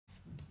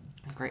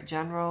Great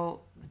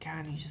General.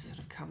 Again, you just sort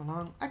of come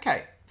along.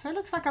 Okay, so it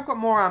looks like I've got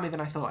more army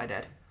than I thought I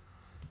did.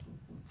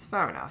 It's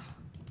fair enough.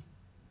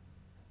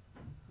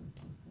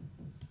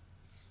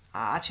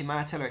 Actually, my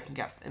artillery can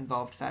get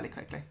involved fairly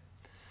quickly,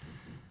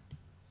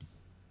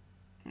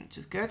 which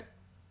is good.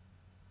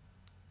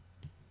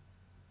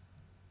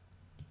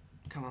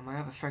 Come on, my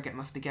other frigate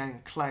must be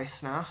getting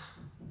close now.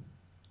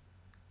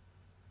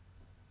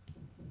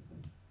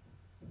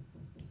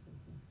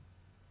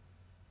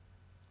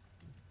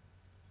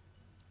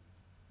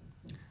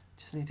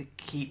 Just need to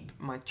keep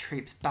my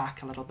troops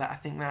back a little bit. I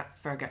think that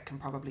frigate can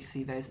probably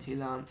see those two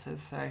lancers,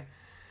 so...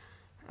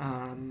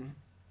 I'm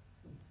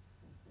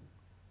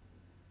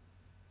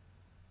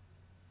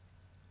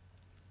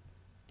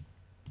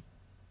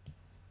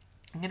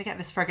going to get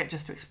this frigate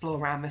just to explore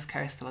around this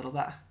coast a little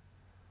bit.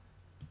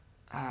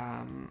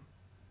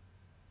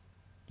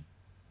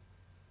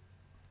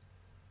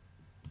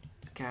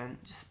 Again,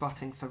 just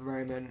spotting for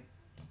Roman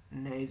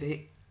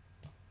Navy.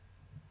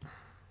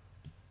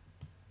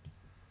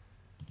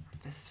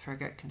 This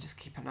frigate can just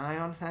keep an eye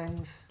on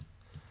things.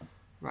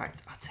 Right,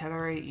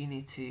 artillery, you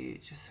need to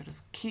just sort of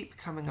keep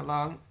coming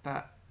along,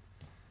 but,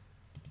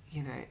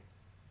 you know,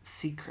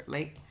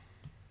 secretly.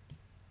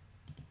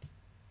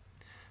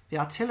 The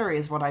artillery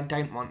is what I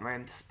don't want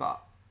Rome to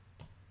spot.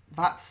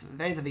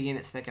 Those are the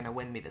units that are going to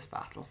win me this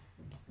battle.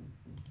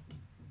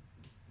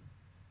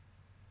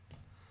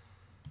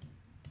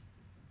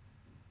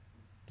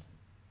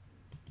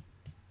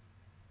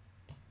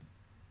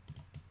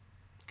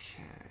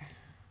 Okay.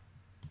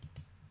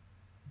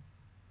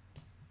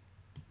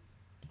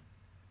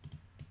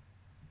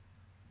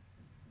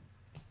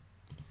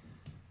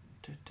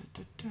 Da, da,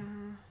 da, da.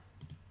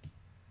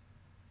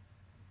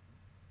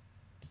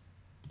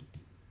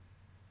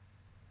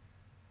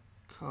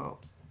 Cool.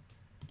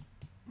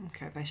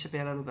 Okay, they should be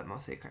a little bit more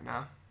secret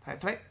now,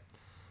 hopefully.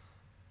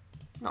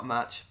 Not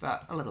much,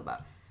 but a little bit.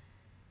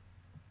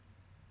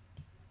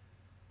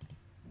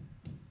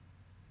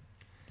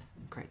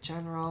 Great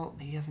General,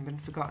 he hasn't been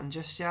forgotten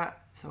just yet,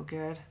 it's all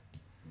good.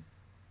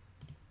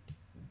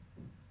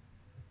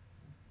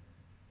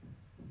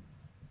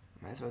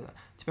 Might as well,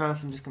 to be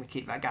honest, I'm just going to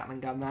keep that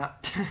Gatling gun there.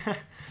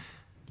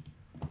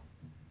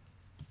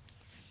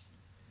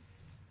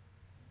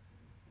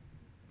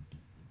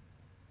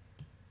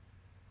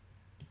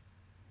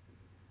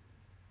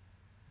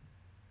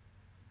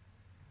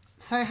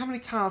 So how many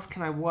tiles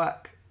can I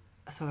work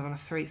sort of on a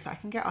 3? So I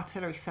can get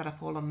artillery set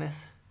up all on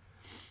this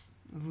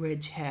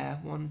ridge here.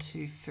 1,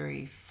 2,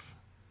 3.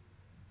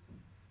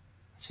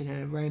 Actually,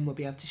 no, Rome will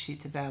be able to shoot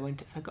to there, won't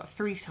it? So I've got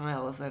 3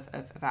 tiles of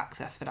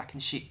access that I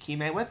can shoot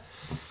Cume with.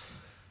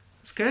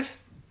 That's good.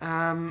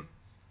 Actually,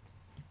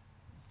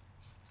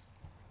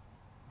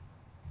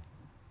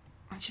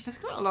 there's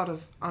got a lot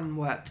of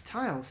unworked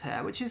tiles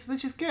here, which is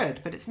good,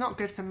 but it's not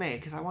good for me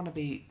because I want to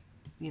be,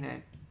 you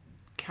know,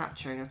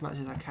 capturing as much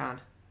as I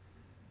can.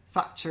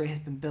 Factory has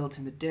been built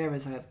in Madeira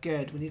Reserve.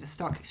 Good. We need a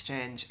stock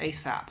exchange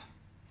ASAP.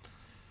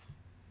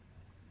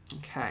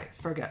 Okay,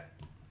 frigate.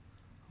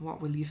 What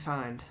will you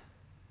find?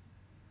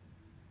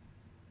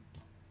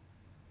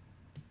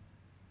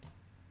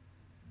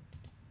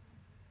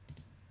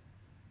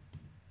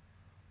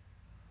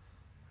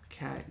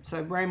 Okay,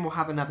 so Rome will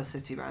have another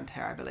city around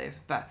here, I believe.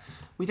 But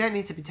we don't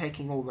need to be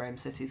taking all Rome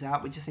cities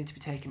out. We just need to be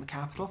taking the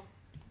capital.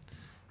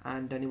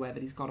 And anywhere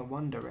that he's got a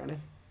wonder, really.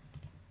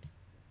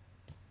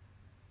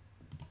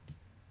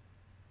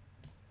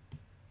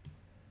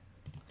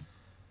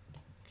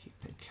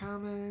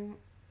 Coming.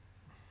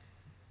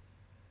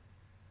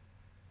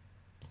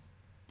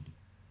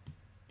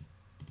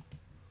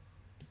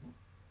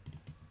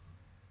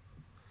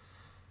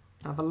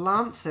 Now the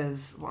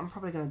lances, what I'm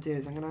probably going to do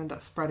is I'm going to end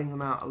up spreading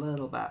them out a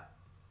little bit,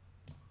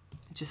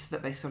 just so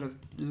that they sort of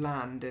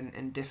land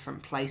in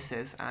different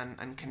places and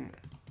can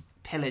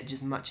pillage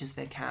as much as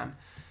they can,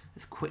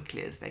 as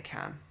quickly as they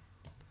can.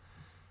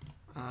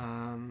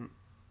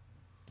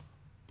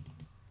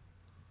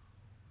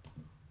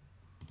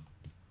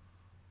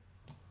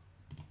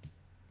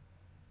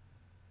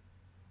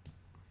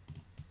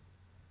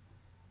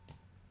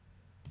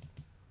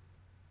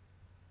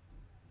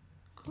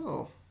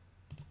 Cool.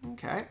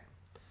 Okay.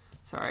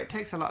 Sorry, it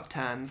takes a lot of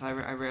turns, I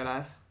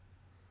realise.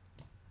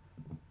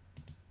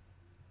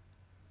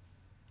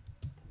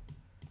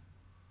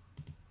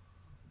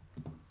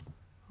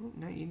 Oh,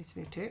 no, you need to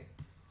move too.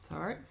 It's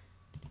alright.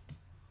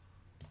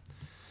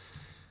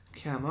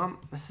 Come on,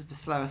 this is the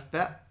slowest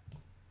bit.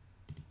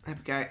 There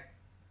we go.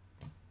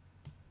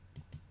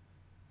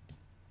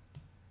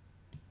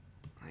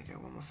 There you go,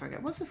 one more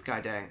frigate. What's this guy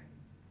doing?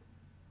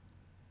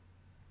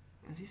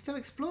 Is he still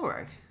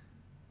exploring?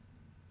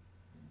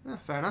 Oh,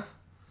 fair enough.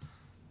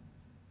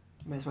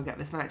 May as well get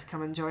this knight to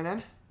come and join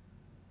in.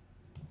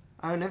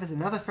 Oh no, there's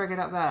another frigate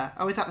up there.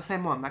 Oh, is that the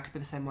same one? That could be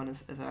the same one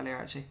as earlier,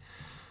 actually.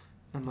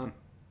 Never mind.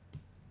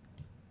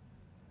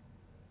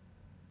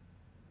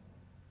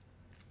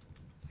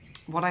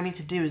 What I need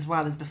to do as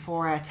well is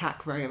before I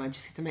attack Rome, I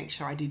just need to make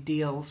sure I do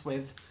deals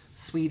with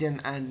Sweden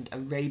and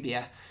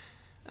Arabia.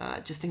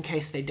 Just in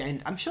case they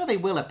don't. I'm sure they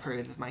will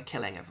approve of my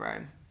killing of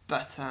Rome.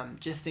 But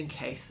just in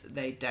case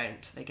they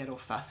don't, they get all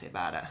fussy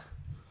about it.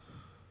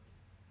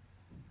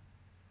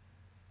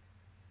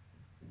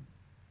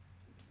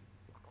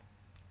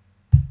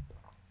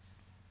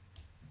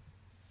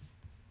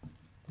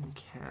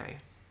 Okay.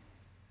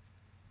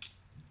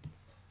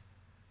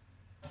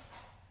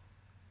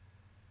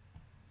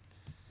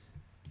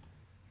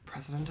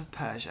 President of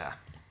Persia.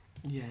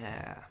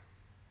 Yeah.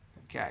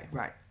 Okay,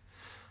 right.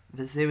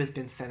 The zoo has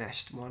been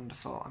finished.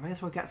 Wonderful. I may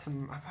as well get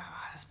some...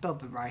 Let's build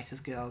the Writers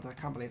Guild. I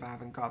can't believe I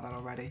haven't got that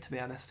already, to be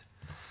honest.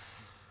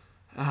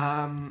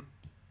 I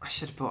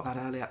should have bought that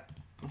earlier.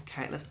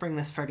 Okay, let's bring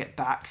this frigate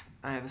back.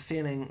 I have a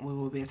feeling we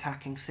will be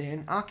attacking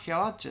soon.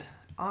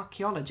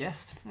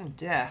 Archaeologist? Oh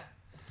dear.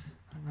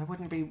 I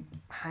wouldn't be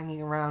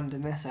hanging around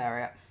in this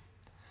area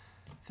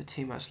for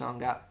too much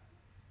longer.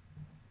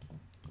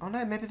 Oh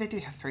no, maybe they do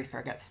have 3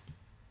 frigates.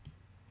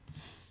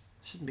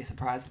 Shouldn't be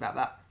surprised about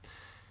that.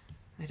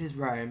 It is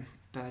Rome,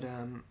 but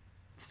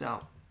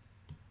still.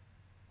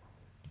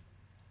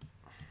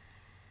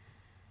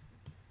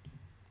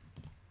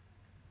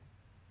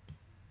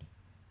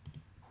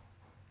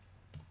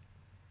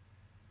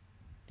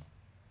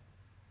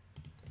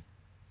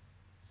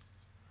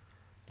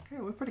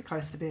 Okay, we're pretty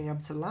close to being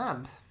able to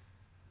land,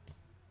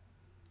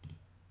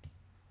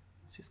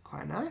 which is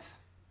quite nice.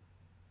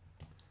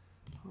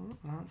 Oh,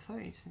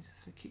 Lancer, you just need to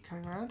sort of keep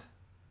coming around.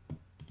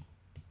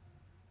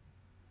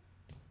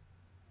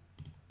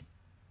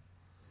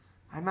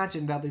 I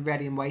imagine they'll be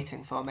ready and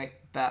waiting for me,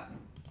 but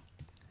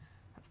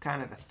that's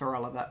kind of the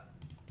thrill of it.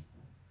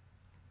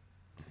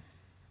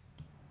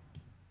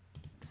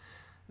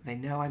 They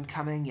know I'm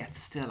coming, yet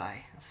still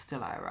I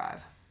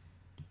arrive.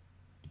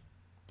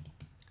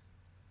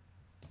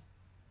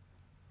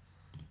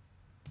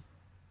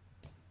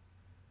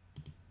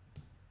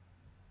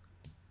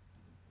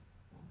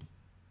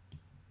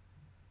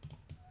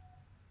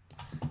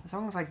 As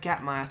long as I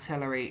get my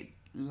artillery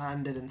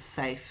landed and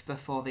safe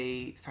before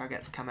the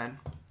frigates come in,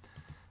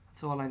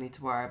 that's all I need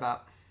to worry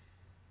about.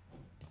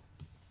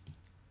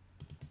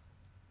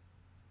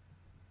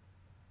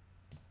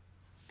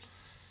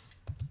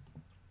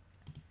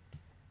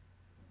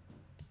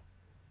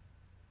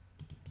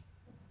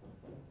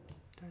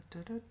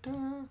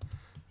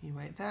 You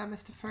wait there,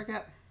 Mr.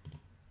 Frigate.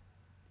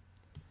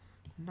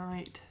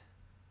 Knight.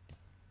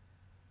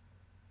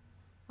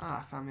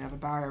 Ah, I found the other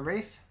barrier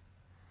reef.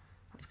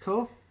 That's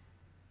cool.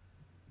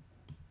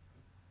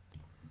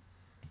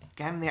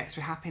 Again, the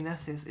extra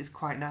happiness is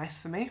quite nice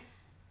for me.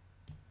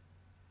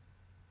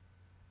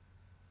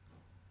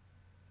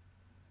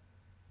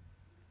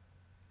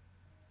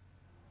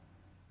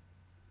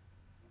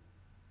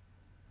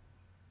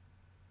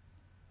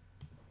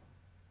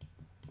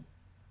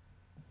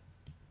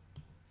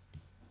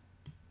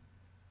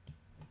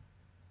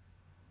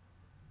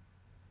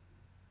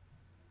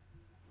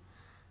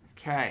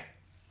 Okay.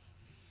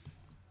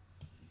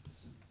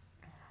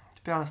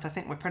 To be honest, I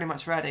think we're pretty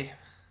much ready.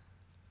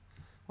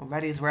 Well,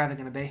 ready is where they're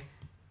going to be.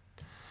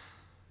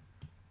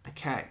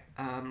 Okay,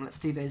 let's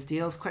do those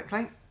deals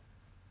quickly.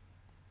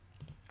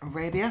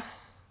 Arabia.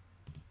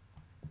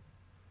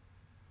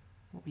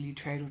 What will you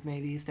trade with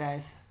me these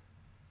days?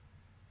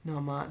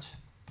 Not much.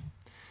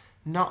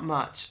 Not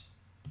much.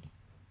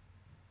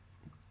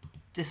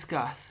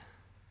 Discuss.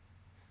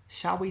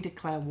 Shall we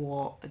declare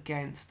war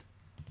against...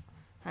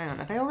 Hang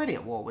on, are they already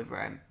at war with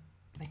Rome?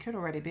 They could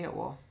already be at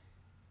war.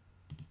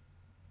 Let's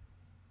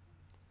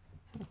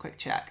have a quick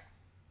check.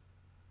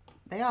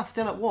 They are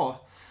still at war.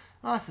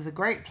 Oh, this is a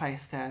great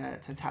place to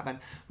attack them.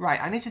 Right,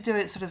 I need to do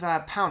it sort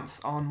of pounce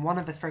on one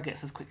of the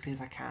frigates as quickly as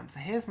I can. So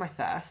here's my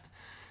first.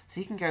 So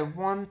you can go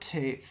 1,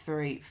 2,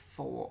 3,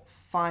 4,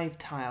 5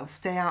 tiles.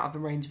 Stay out of the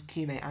range of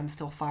Kume and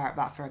still fire at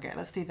that frigate.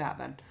 Let's do that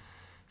then.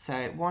 So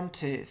 1,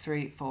 2,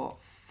 3, 4,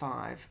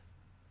 5.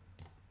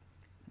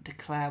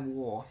 Declare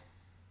war.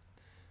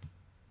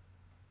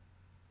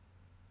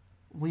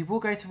 We will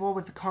go to war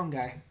with the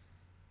Congo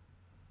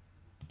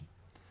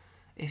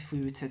if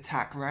we were to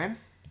attack Rome,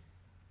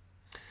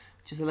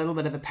 which is a little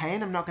bit of a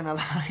pain, I'm not going to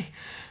lie,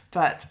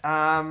 but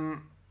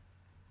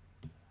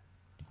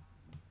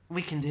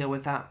we can deal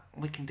with that.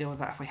 We can deal with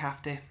that if we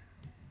have to.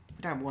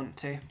 We don't want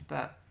to,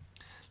 but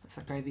let's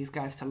upgrade these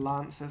guys to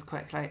Lancers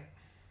quickly.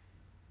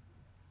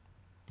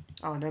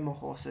 Oh, no more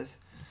horses.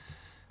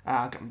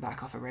 I'll get them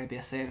back off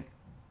Arabia soon.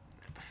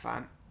 It'll be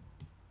fine.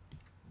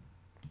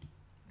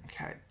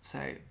 Okay, so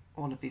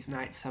all of these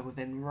knights are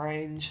within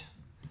range.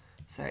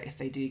 So if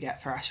they do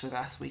get fresh with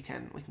us, we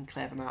can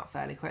clear them out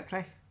fairly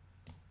quickly.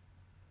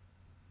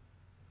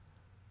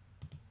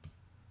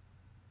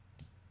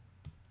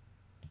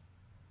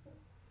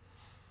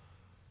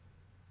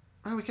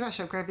 Oh, we can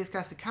actually upgrade these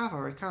guys to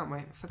cavalry, can't we?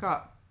 I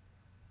forgot.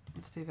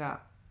 Let's do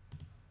that.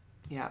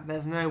 Yeah,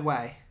 there's no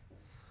way.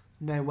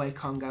 No way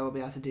Congo will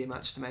be able to do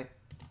much to me.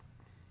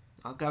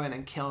 I'll go in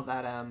and kill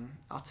that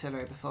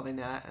artillery before they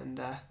know it, and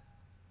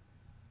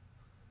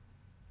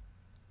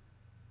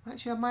I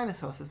actually have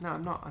minus horses. No,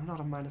 I'm not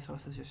on minus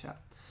horses just yet.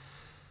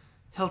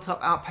 Hilltop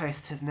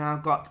Outpost has now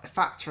got a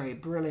factory.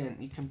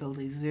 Brilliant. You can build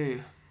a zoo.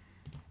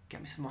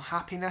 Get me some more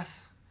happiness.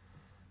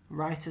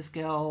 Writers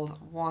Guild,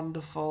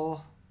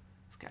 wonderful.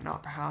 Let's get an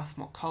opera house,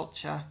 more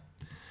culture.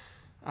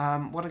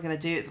 What I'm going to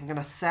do is I'm going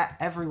to set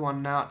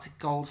everyone now to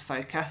gold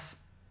focus.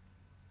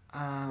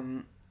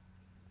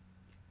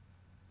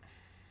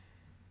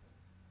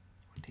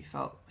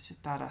 Default, which is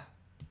better.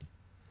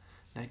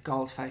 No,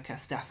 gold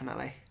focus,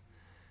 definitely.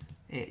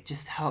 It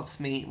just helps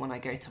me when I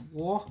go to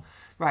war.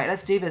 Right,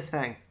 let's do this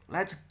thing.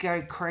 Let's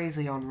go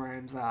crazy on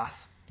Rome's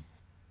ass.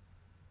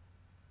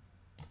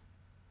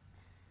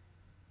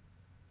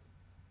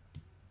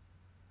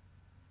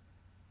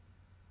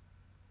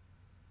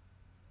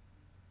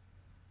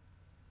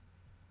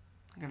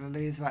 I'm going to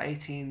lose about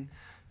 18,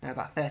 no,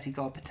 about 30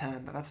 gold per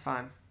turn, but that's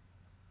fine.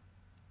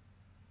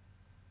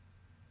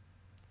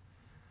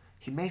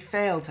 He may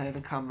fail to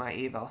overcome my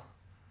evil.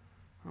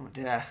 Oh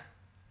dear.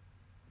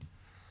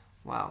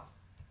 Well,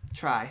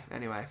 try,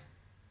 anyway.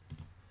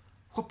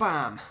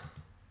 Whoop-bam!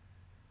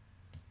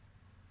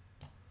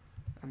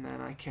 And then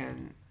I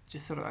can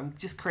just sort of, I'm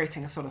just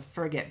creating a sort of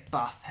frigate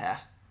buff here.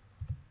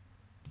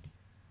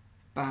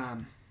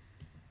 Bam.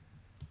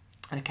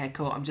 Okay,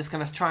 cool. I'm just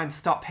going to try and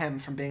stop him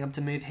from being able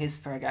to move his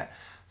frigate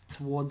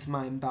towards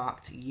my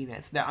embarked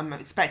units. I'm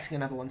expecting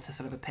another one to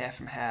sort of appear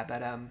from here,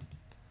 but,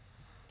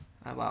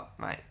 well,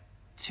 right.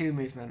 2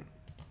 movement,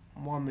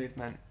 1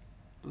 movement,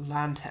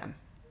 land him.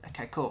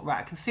 Okay, cool. Right,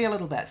 I can see a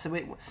little bit. So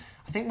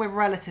I think we're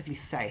relatively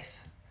safe.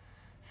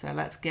 So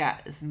let's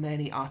get as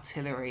many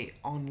artillery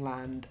on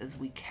land as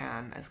we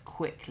can, as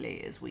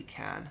quickly as we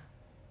can.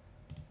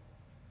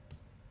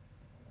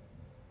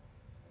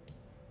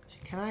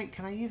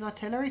 Can I use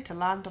artillery to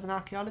land on an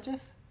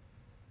archaeologist?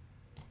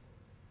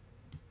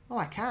 Oh,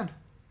 I can.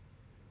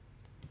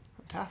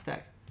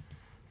 Fantastic.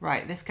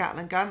 Right, this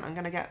Gatling gun. I'm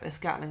going to get this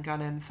Gatling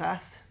gun in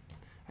first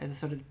as a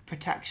sort of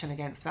protection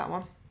against that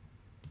one.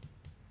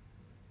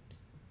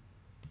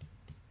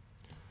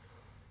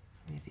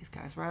 Move these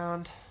guys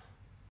round.